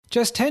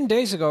Just 10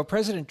 days ago,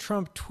 President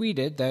Trump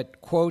tweeted that,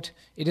 quote,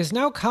 "It is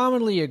now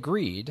commonly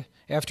agreed,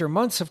 after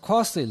months of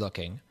closely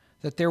looking,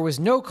 that there was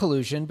no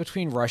collusion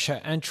between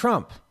Russia and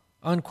Trump,"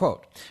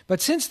 unquote.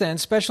 But since then,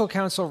 special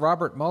counsel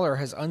Robert Mueller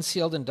has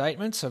unsealed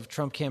indictments of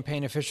Trump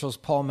campaign officials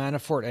Paul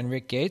Manafort and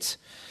Rick Gates,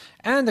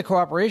 and the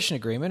cooperation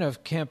agreement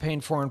of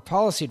campaign foreign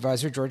policy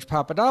advisor George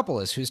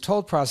Papadopoulos, who's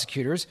told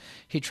prosecutors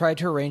he tried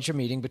to arrange a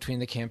meeting between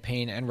the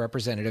campaign and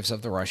representatives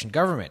of the Russian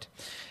government.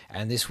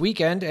 And this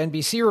weekend,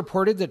 NBC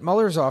reported that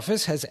Mueller's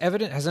office has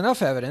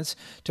enough evidence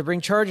to bring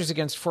charges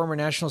against former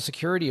National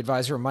Security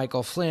Advisor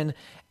Michael Flynn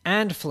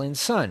and Flynn's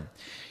son.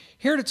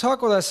 Here to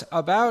talk with us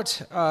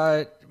about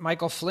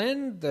Michael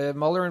Flynn, the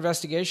Mueller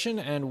investigation,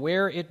 and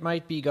where it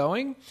might be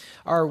going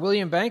are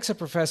William Banks, a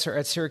professor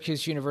at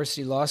Syracuse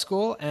University Law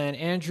School, and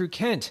Andrew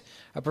Kent,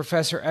 a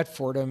professor at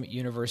Fordham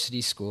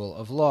University School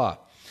of Law.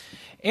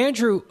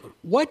 Andrew,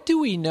 what do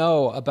we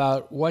know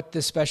about what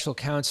the special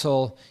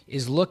counsel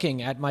is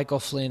looking at Michael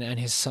Flynn and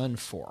his son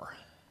for?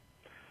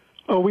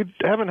 Oh, we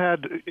haven't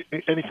had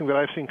anything that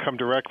I've seen come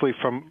directly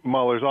from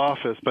Mueller's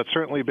office, but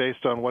certainly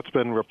based on what's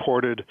been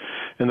reported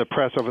in the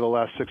press over the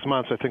last 6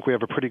 months, I think we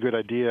have a pretty good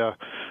idea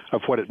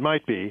of what it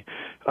might be.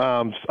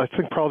 I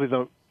think probably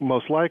the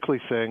most likely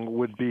thing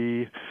would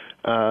be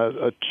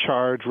a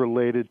charge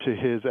related to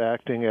his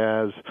acting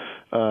as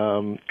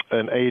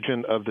an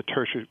agent of the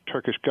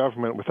Turkish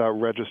government without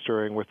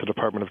registering with the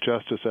Department of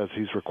Justice as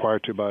he's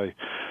required to by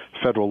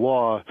federal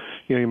law.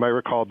 You might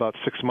recall about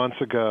 6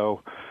 months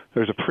ago,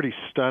 there's a pretty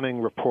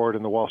stunning report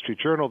in the Wall Street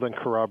Journal, then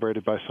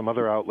corroborated by some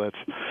other outlets,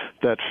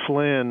 that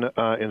Flynn,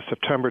 in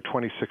September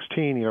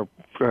 2016,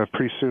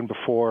 pretty soon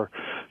before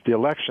the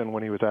election,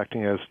 when he was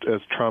acting as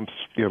Trump's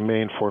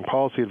main foreign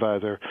policy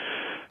advisor,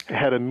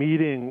 had a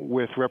meeting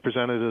with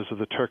representatives of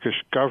the Turkish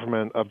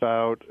government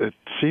about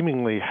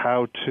seemingly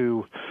how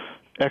to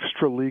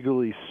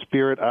extra-legally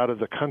spirit out of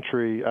the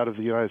country, out of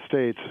the United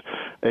States,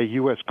 a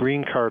U.S.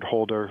 green card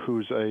holder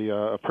who's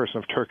a person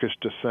of Turkish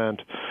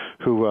descent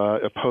who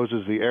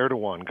opposes the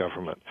Erdogan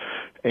government.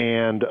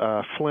 And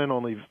Flynn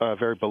only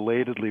very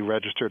belatedly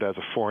registered as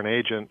a foreign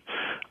agent,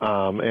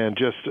 and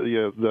just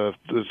the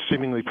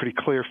seemingly pretty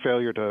clear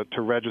failure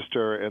to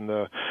register and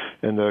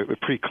the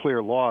pretty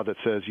clear law that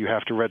says you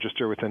have to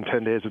register within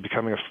 10 days of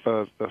becoming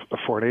a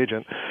foreign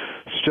agent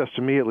suggests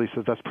to me at least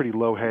that that's pretty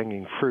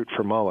low-hanging fruit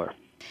for Mueller.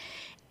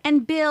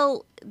 And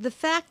Bill, the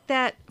fact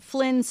that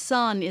Flynn's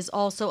son is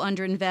also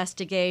under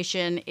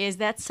investigation, is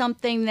that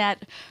something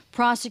that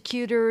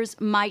prosecutors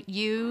might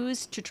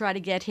use to try to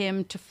get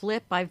him to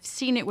flip? I've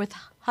seen it with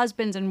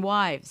husbands and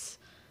wives.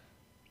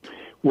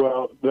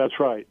 Well,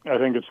 that's right. I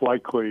think it's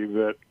likely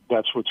that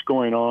that's what's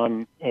going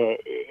on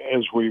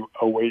as we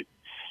await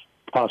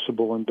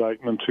possible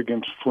indictments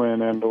against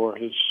Flynn and or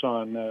his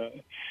son.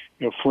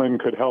 Flynn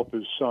could help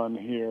his son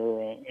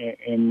here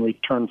in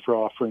return for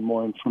offering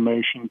more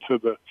information to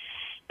the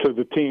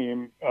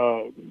team.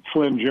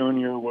 Flynn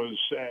Jr. was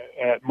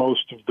at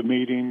most of the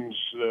meetings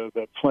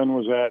that Flynn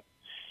was at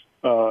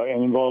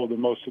and involved in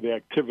most of the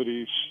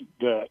activities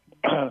that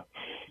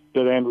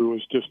Andrew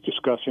was just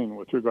discussing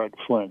with regard to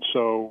Flynn.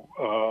 So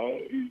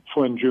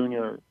Flynn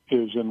Jr.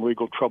 is in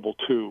legal trouble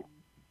too,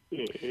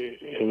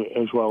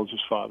 as well as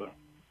his father.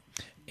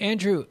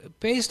 Andrew,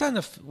 based on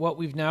what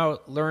we've now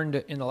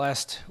learned in the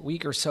last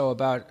week or so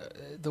about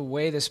the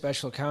way the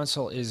special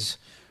counsel is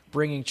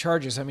bringing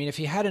charges, I mean, if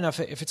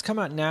it's come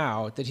out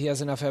now that he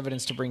has enough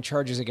evidence to bring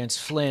charges against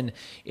Flynn,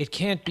 it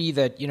can't be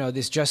that,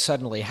 this just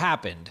suddenly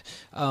happened.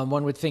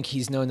 One would think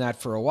he's known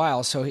that for a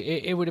while. So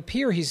it would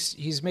appear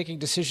he's making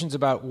decisions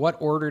about what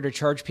order to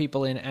charge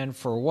people in and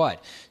for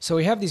what. So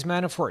we have these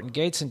Manafort and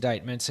Gates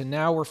indictments, and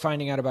now we're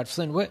finding out about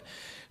Flynn.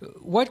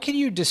 What can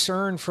you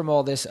discern from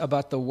all this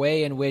about the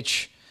way in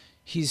which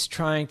he's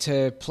trying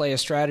to play a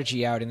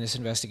strategy out in this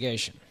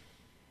investigation?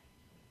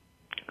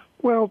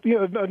 Well,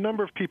 a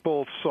number of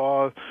people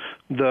saw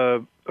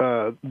the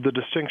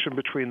distinction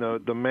between the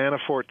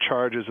Manafort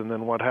charges and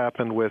then what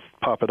happened with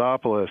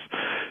Papadopoulos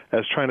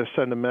as trying to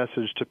send a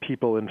message to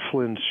people in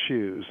Flynn's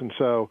shoes. And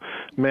so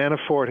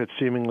Manafort had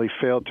seemingly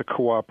failed to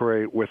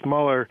cooperate with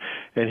Mueller,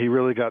 and he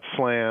really got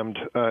slammed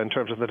in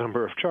terms of the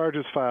number of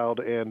charges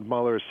filed, and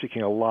Mueller is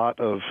seeking a lot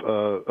of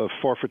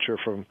forfeiture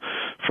from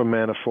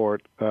Manafort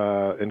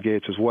and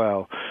Gates as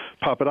well.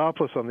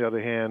 Papadopoulos, on the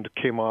other hand,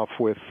 came off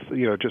with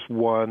just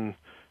one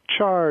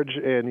charge,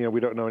 and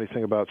we don't know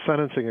anything about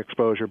sentencing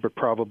exposure, but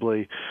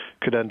probably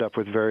could end up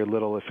with very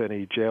little, if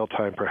any, jail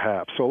time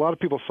perhaps. So a lot of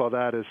people saw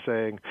that as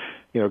saying,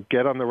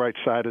 get on the right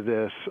side of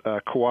this,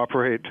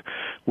 cooperate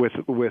with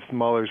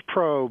Mueller's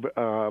probe,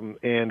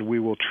 and we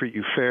will treat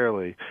you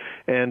fairly.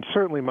 And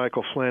certainly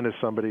Michael Flynn is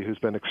somebody who's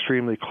been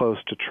extremely close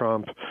to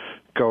Trump,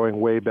 going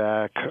way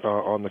back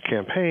on the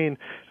campaign,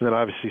 and then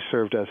obviously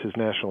served as his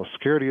national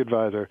security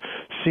advisor.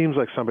 Seems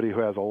like somebody who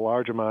has a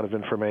large amount of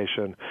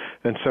information,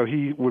 and so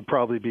he would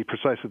probably be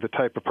precisely the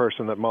type of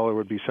person that Mueller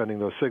would be sending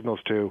those signals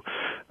to,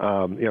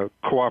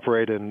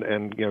 cooperate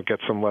and get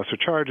some lesser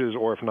charges,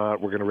 or if not,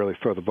 we're going to really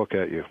throw the book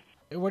at you.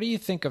 What do you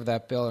think of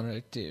that, Bill?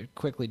 And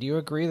quickly, do you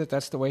agree that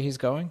that's the way he's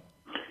going?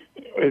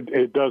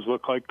 It does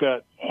look like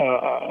that.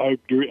 I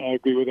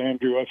agree with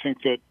Andrew. I think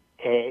that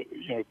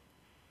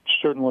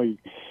certainly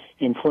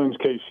in Flynn's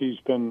case, he's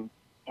been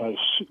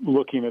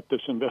looking at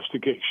this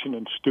investigation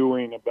and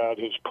stewing about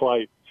his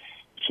plight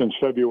since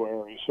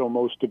February, so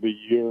most of a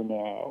year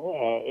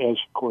now, as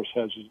of course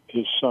has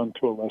his son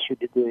to a lesser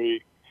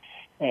degree.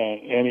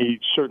 And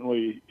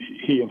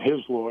he and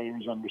his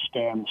lawyers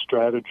understand the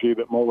strategy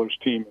that Mueller's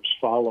team is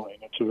following.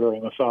 It's a very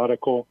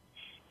methodical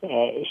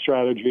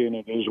strategy, and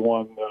it is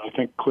one that I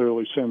think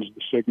clearly sends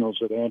the signals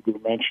that Andrew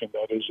mentioned.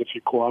 That is, if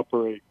you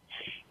cooperate,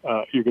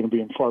 you're going to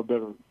be in far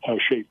better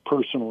shape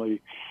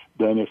personally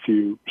than if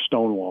you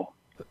stonewall.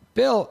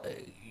 Bill,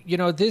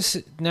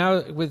 this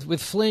now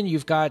with Flynn,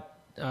 you've got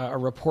a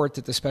report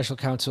that the special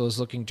counsel is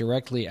looking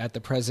directly at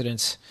the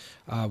president's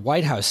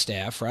White House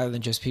staff rather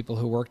than just people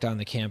who worked on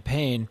the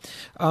campaign.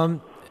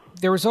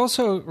 There was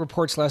also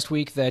reports last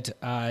week that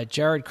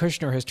Jared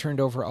Kushner has turned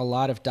over a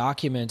lot of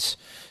documents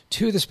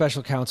to the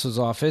special counsel's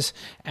office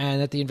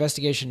and that the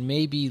investigation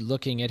may be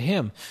looking at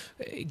him.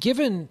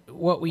 Given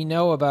what we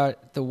know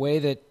about the way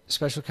that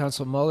special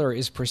counsel Mueller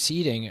is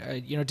proceeding,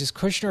 does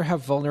Kushner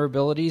have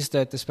vulnerabilities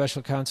that the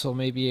special counsel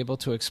may be able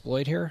to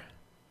exploit here?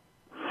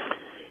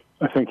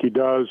 I think he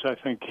does. I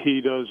think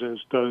he does, as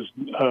does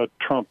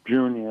Trump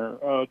Jr.,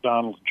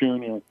 Donald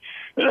Jr.,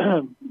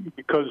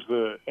 because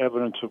the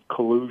evidence of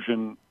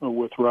collusion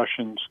with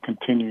Russians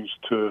continues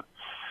to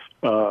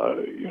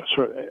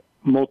sort of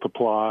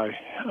multiply,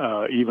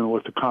 even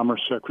with the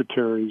Commerce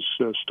Secretary's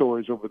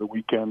stories over the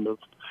weekend of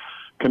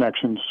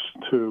connections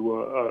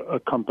to a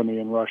company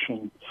in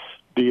Russian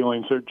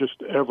dealings. There are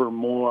just ever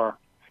more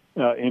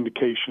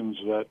indications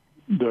that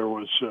there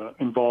was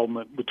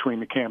involvement between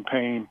the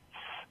campaign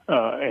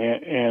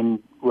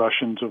and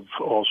Russians of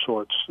all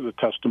sorts. The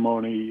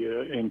testimony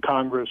in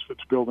Congress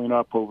that's building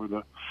up over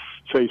the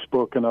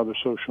Facebook and other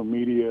social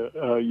media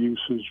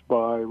uses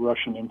by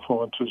Russian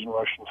influences and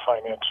Russian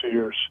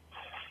financiers.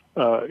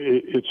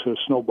 It's a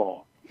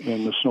snowball,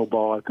 and the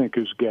snowball, I think,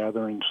 is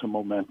gathering some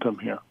momentum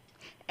here.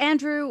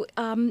 Andrew,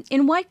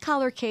 in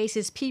white-collar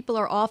cases, people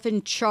are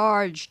often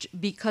charged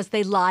because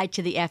they lied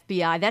to the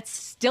FBI. That's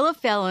still a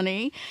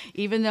felony,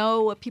 even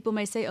though people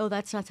may say, oh,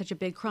 that's not such a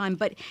big crime.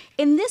 But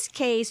in this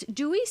case,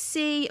 do we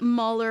see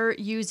Mueller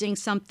using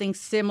something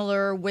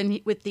similar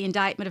with the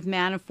indictment of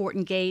Manafort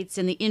and Gates,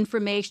 and the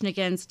information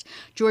against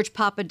George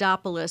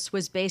Papadopoulos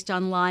was based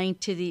on lying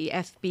to the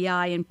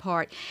FBI in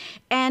part?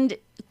 And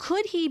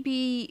could he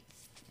be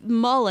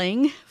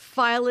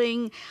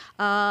filing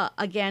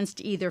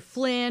against either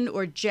Flynn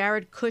or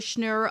Jared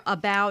Kushner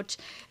about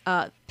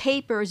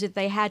papers that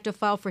they had to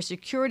file for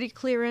security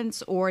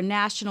clearance or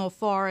national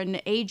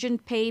foreign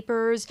agent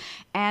papers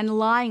and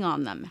lying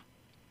on them?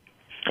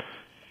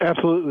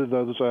 Absolutely,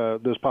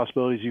 those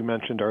possibilities you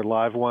mentioned are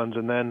live ones.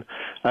 And then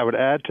I would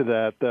add to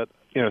that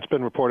it's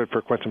been reported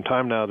for quite some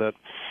time now that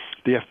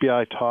the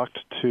FBI talked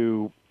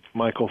to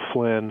Michael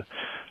Flynn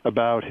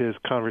about his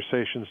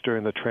conversations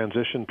during the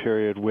transition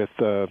period with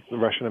the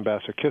Russian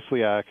ambassador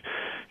Kislyak.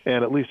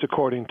 And at least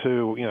according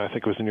to, I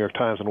think it was the New York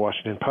Times and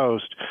Washington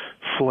Post,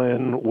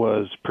 Flynn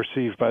was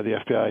perceived by the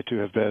FBI to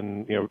have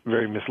been,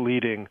 very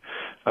misleading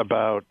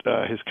about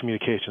his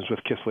communications with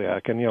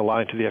Kislyak. And,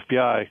 lying to the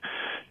FBI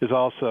is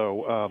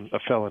also a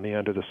felony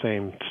under the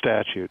same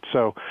statute.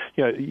 So,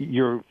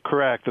 you're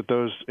correct that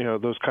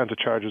those kinds of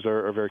charges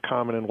are very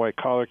common in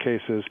white-collar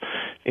cases,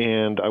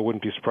 and I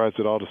wouldn't be surprised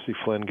at all to see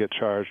Flynn get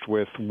charged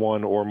with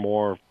one or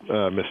more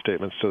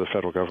misstatements to the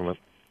federal government.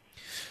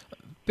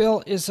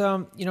 Bill, is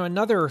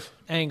another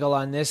angle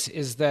on this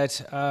is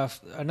that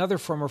another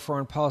former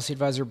foreign policy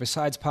advisor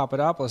besides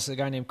Papadopoulos, a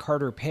guy named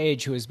Carter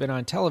Page, who has been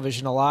on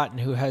television a lot and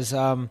who has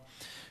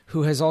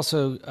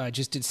also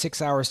just did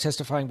 6 hours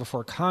testifying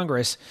before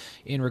Congress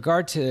in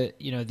regard to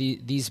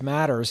these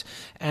matters,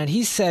 and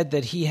he said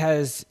that he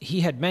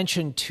had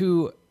mentioned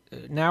to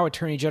now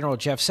Attorney General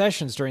Jeff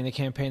Sessions during the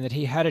campaign that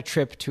he had a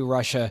trip to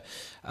Russia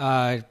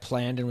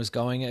planned and was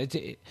going.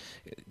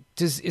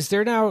 Is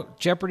there now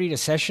jeopardy to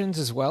Sessions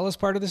as well as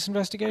part of this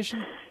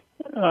investigation?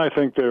 I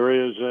think there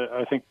is.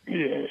 I think,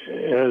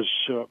 as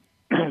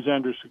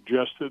Andrew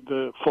suggested,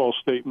 the false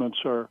statements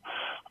are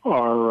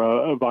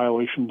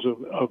violations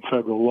of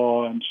federal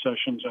law, and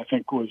Sessions, I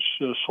think, was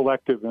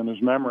selective in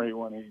his memory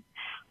when he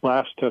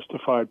last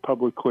testified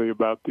publicly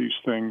about these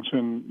things,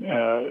 and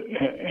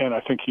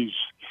I think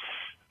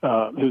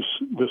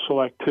the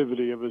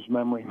selectivity of his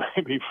memory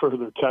may be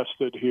further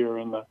tested here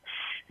in the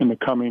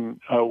coming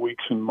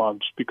weeks and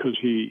months, because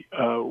he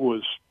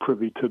was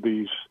privy to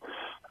these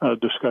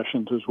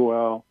discussions as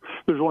well.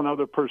 There's one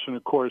other person,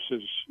 of course,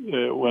 is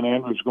when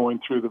Andrew's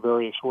going through the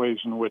various ways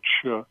in which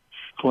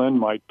Flynn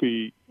might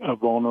be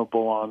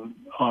vulnerable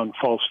on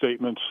false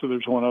statements. So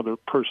there's one other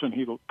person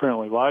he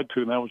apparently lied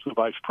to, and that was the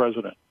vice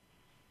president.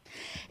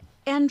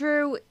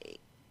 Andrew,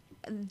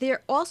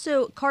 there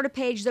also, Carter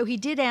Page, though he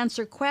did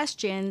answer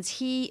questions,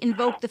 he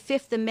invoked the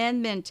Fifth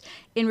Amendment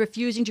in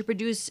refusing to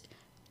produce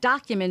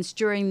documents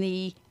during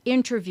the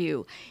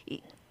interview.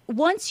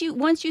 Once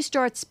you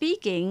start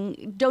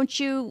speaking, don't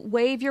you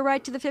waive your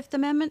right to the Fifth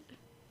Amendment?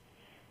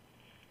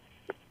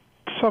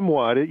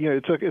 Somewhat.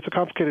 It's a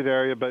complicated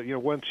area, but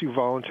once you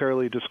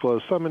voluntarily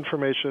disclose some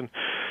information,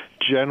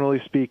 generally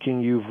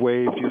speaking, you've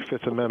waived your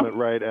Fifth Amendment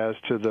right as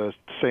to the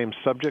same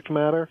subject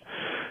matter.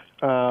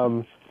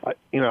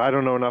 I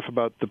don't know enough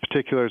about the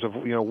particulars of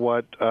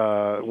what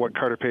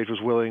Carter Page was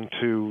willing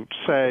to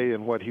say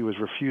and what he was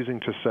refusing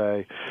to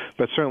say,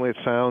 but certainly it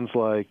sounds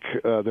like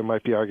there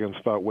might be arguments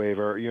about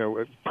waiver.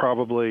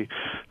 Probably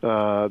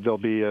there'll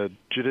be a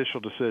judicial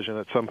decision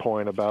at some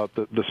point about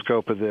the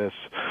scope of this.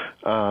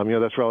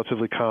 That's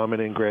relatively common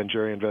in grand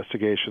jury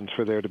investigations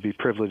for there to be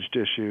privileged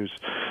issues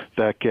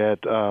that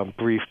get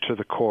briefed to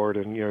the court,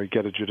 and you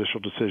get a judicial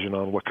decision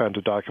on what kinds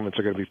of documents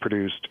are going to be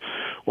produced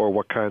or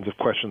what kinds of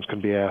questions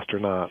can be asked or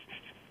not.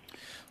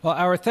 Well,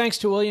 our thanks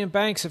to William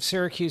Banks of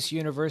Syracuse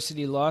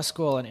University Law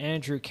School and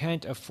Andrew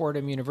Kent of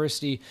Fordham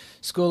University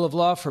School of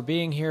Law for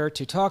being here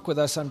to talk with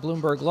us on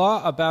Bloomberg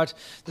Law about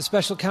the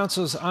special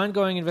counsel's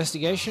ongoing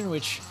investigation,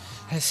 which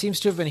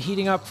seems to have been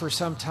heating up for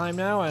some time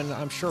now, and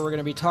I'm sure we're going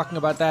to be talking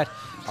about that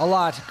a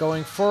lot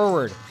going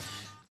forward.